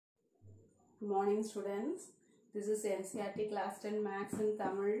Good morning students. This is NCERT class 10 Maths in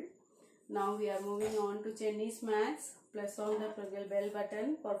Tamil. Now we are moving on to Chinese Maths. Press on the bell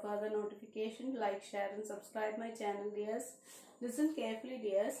button for further notification. Like, share and subscribe my channel dears. Listen carefully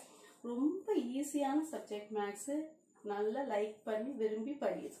dears. ரொம்ப ஈஸியான subject maths நல்லா like பண்ணி விரும்பி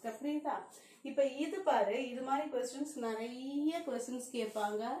படி. புரியுதா? இப்போ இது பாரு, இது மாதிரி क्वेश्चंस நிறைய क्वेश्चंस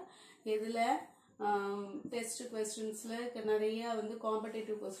கேட்பாங்க. இதுல டெஸ்ட் क्वेश्चंसல நிறைய வந்து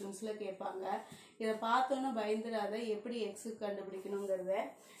காம்படிட்டிவ் क्वेश्चंसல கேட்பாங்க. இத பார்த்தோன்னா பயந்துராத, எப்படி x கண்டுபிடிக்கணும்ங்கறத.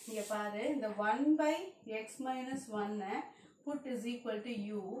 இங்க பாரு, இந்த 1/x - 1 put is equal to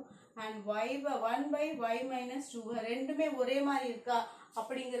u and 1/y - 2 ரெண்டுமே ஒரே மாதிரி இருக்கா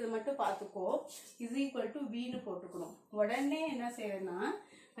அப்படிங்கறது மட்டும் பாத்துக்கோ. is equal to v னு போட்டுக்கணும். உடனே என்ன செய்யறேன்னா,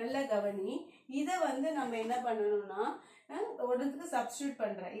 நல்ல கவனி, இத வந்து நம்ம என்ன பண்ணனும்னா ஒருத்துக்கு சப்ஸ்டிட்யூட்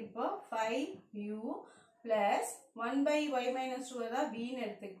பண்றேன். இப்போ 5u plus 1/y - 2 தான் v னு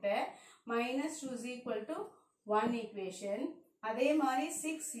எடுத்துக்கிட்டேன். -2 is equal to 1 equation. அதே மாதிரி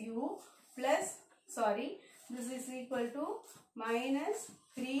 6u plus this is equal to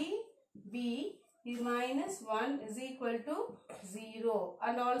 -3b is -1 is equal to 0,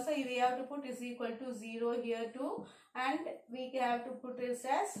 and also we have to put is equal to 0 here too, and we have to put this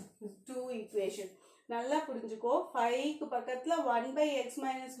as 2 equation. நல்லா புரிஞ்சுக்கோ. 5 க்கு பக்கத்துல 1/x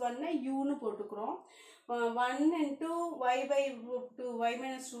 - 1 u னு போட்டுக்கிறோம். 1 into y/y - 2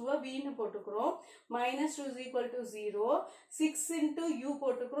 v னு போட்டுக்கிறோம். -2 is equal to 0. 6 into u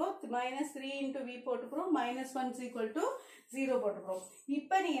போட்டுக்கிறோம். -3 into v போட்டுக்கிறோம். -1 is equal to 0 போட்டுக்கிறோம்.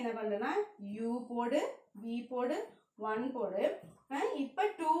 இப்போ நீ என்ன பண்ணனா, u போடு, v போடு, 1 போடு. இப்போ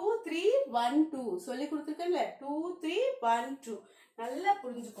 2 3 1 2 சொல்லி கொடுத்துருக்கேன்ல, 2 3 1 2 நல்லா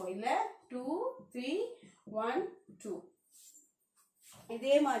புரிஞ்சுக்கோ. இல்ல 2 3 1 2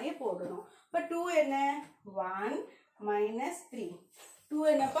 இதே மாதிரியே போடணும். இப்ப 2 என்ன, 1 - 3. 2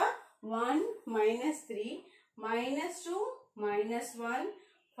 என்னப்பா, 1 - 3 -2 -1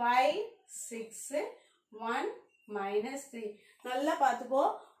 5 6 1 -3. நல்லா பாத்துக்கோ.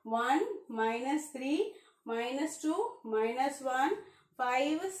 1 - 3 -2 -1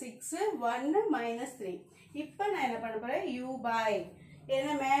 5 6 1 -3. இப்ப நான் என்ன பண்ண போறேன், u by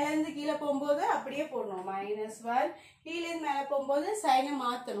ஏன்னா மேல இருந்து கீழே போகும்போது அப்படியே போடணும். -1 கீழே இருந்து மேல போகும்போது சைனை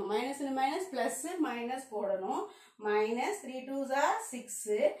மாத்தணும். -, பிளஸ் மைனஸ் போடணும். -3 2s are 6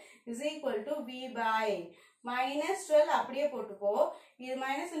 is equal to v by -12 அப்படியே போட்டுக்கோ. இது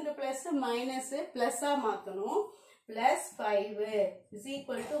மைனஸ் இன்டு பிளஸ் மைனஸ் பிளஸ்ஸா மாத்தணும். +5 is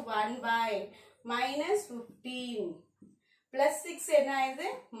equal to 1 by -15 plus 6 என்ன ஆயிடுது,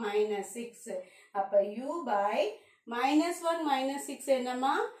 -6. அப்ப u by -1 - 6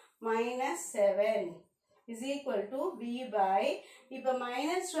 என்னமா, -7 is equal to v by இப்ப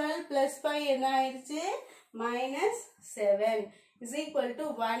 -12 plus 5 என்ன ஆயிடுச்சு, -7 is equal to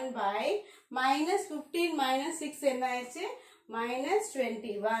 1 by -15 - 6 என்ன ஆயிடுச்சு,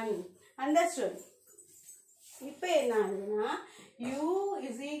 -21. Understood? இப்ப என்ன ஆகுதுன்னா, u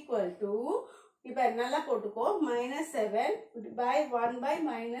is equal to இப்ப நல்லா போட்டுக்கோ, -7 by 1 by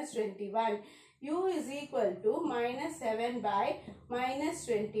 -21. u is equal to -7 by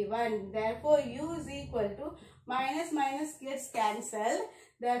 -21. Therefore u is equal to minus gets cancelled.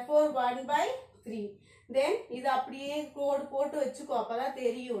 Therefore 1 by 3. Then இது அப்படியே கோட் போட்டு வச்சுக்கோ, அப்பதான்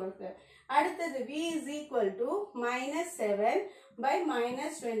தெரியும் உனக்கு. அடுத்தது v is equal to -7 by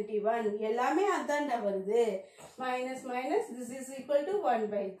 -21. எல்லாமே அதான்டா வருது. minus this is equal to 1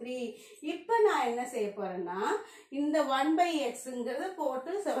 by 3. இப்ப நான் என்ன செய்ய போறேன்னா, இந்த 1 by xங்கிறத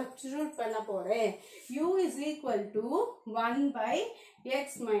போட்டு சப்ஸ்டிட்யூட் பண்ண போறேன். u is equal to 1 by x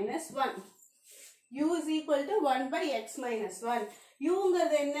minus 1. u is equal to 1 by x minus 1.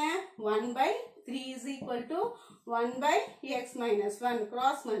 uங்கிறது என்ன, 1 by 3 is equal to 1 by x minus 1.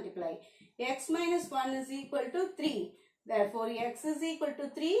 Cross multiply. x minus 1 is equal to 3. Therefore x is equal to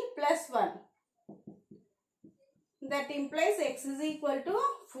 3 plus 1. That implies x is equal to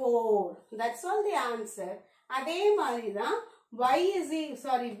 4. That's all the answer. அதே மாதிரி தான் v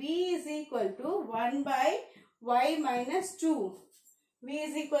is equal to 1 by y minus 2. v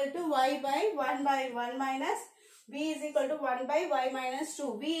is equal to y by 1 by 1 minus v is equal to 1 by y minus 2.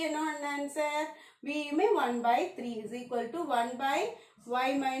 v என்ன answer, v में 1 by 3 is equal to 1 by y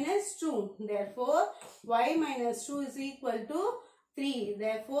minus 2. Therefore y minus 2 is equal to 3.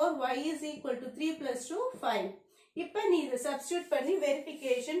 Therefore y is equal to 3 plus 2 5. இப்ப நீ இதை substitute பண்ணி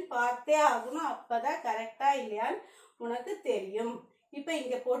verification பார்த்தே ஆகணும். அப்பதான் கரெக்டா இல்லையான்னு உனக்கு தெரியும். இப்ப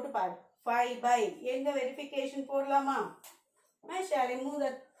இங்க போட்டு பாரு, 5 by எங்க வெரிஃபிகேஷன் போடலாமா? Shall I move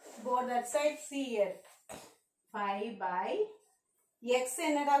that board that side? See here, 5 by x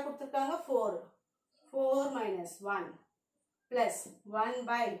என்னடா கொடுத்திருக்காங்க, 4 minus 1 plus 1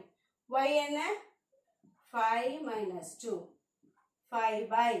 by y என்ன 5 minus 2 5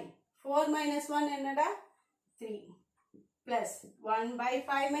 by 4 minus 1 என்னடா 3 plus 1 by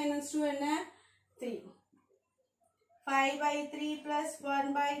 5 minus 2 என்ன 3 5 by 3 plus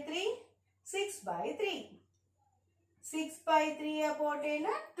 1 by 3 6 by 3 6 by 3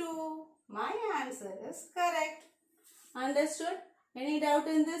 போட்டேனா 2 my answer is correct. Understood? Any doubt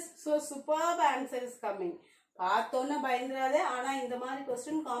in this? So superb answer is coming. பார்த்தோன்னா பயந்துராதே. ஆனால் இந்த மாதிரி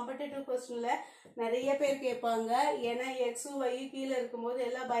question competitive கொஸ்டினில் நிறைய பேர் கேட்பாங்க. ஏன்னா எக்ஸும் ஒய்யும் கீழே இருக்கும்போது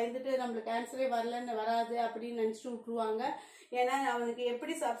எல்லாம் பயந்துட்டு நம்மளுக்கு ஆன்சரே வரலன்னு வராது அப்படின்னு நினச்சிட்டு விட்ருவாங்க. ஏன்னா அவனுக்கு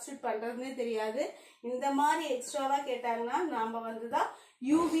எப்படி சப்ஸ்டியூட் பண்ணுறதுனே தெரியாது. இந்த மாதிரி எக்ஸ்ட்ராவாக கேட்டாங்கன்னா நாம் வந்து தான்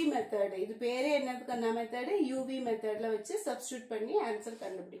யூவி மெத்தடு, இது பேரே என்னதுக்கான மெத்தடு, யூவி மெத்தடில் வச்சு சப்ஸ்டியூட் பண்ணி ஆன்சர்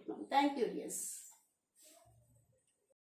கண்டுபிடிக்கணும். தேங்க்யூ. எஸ்.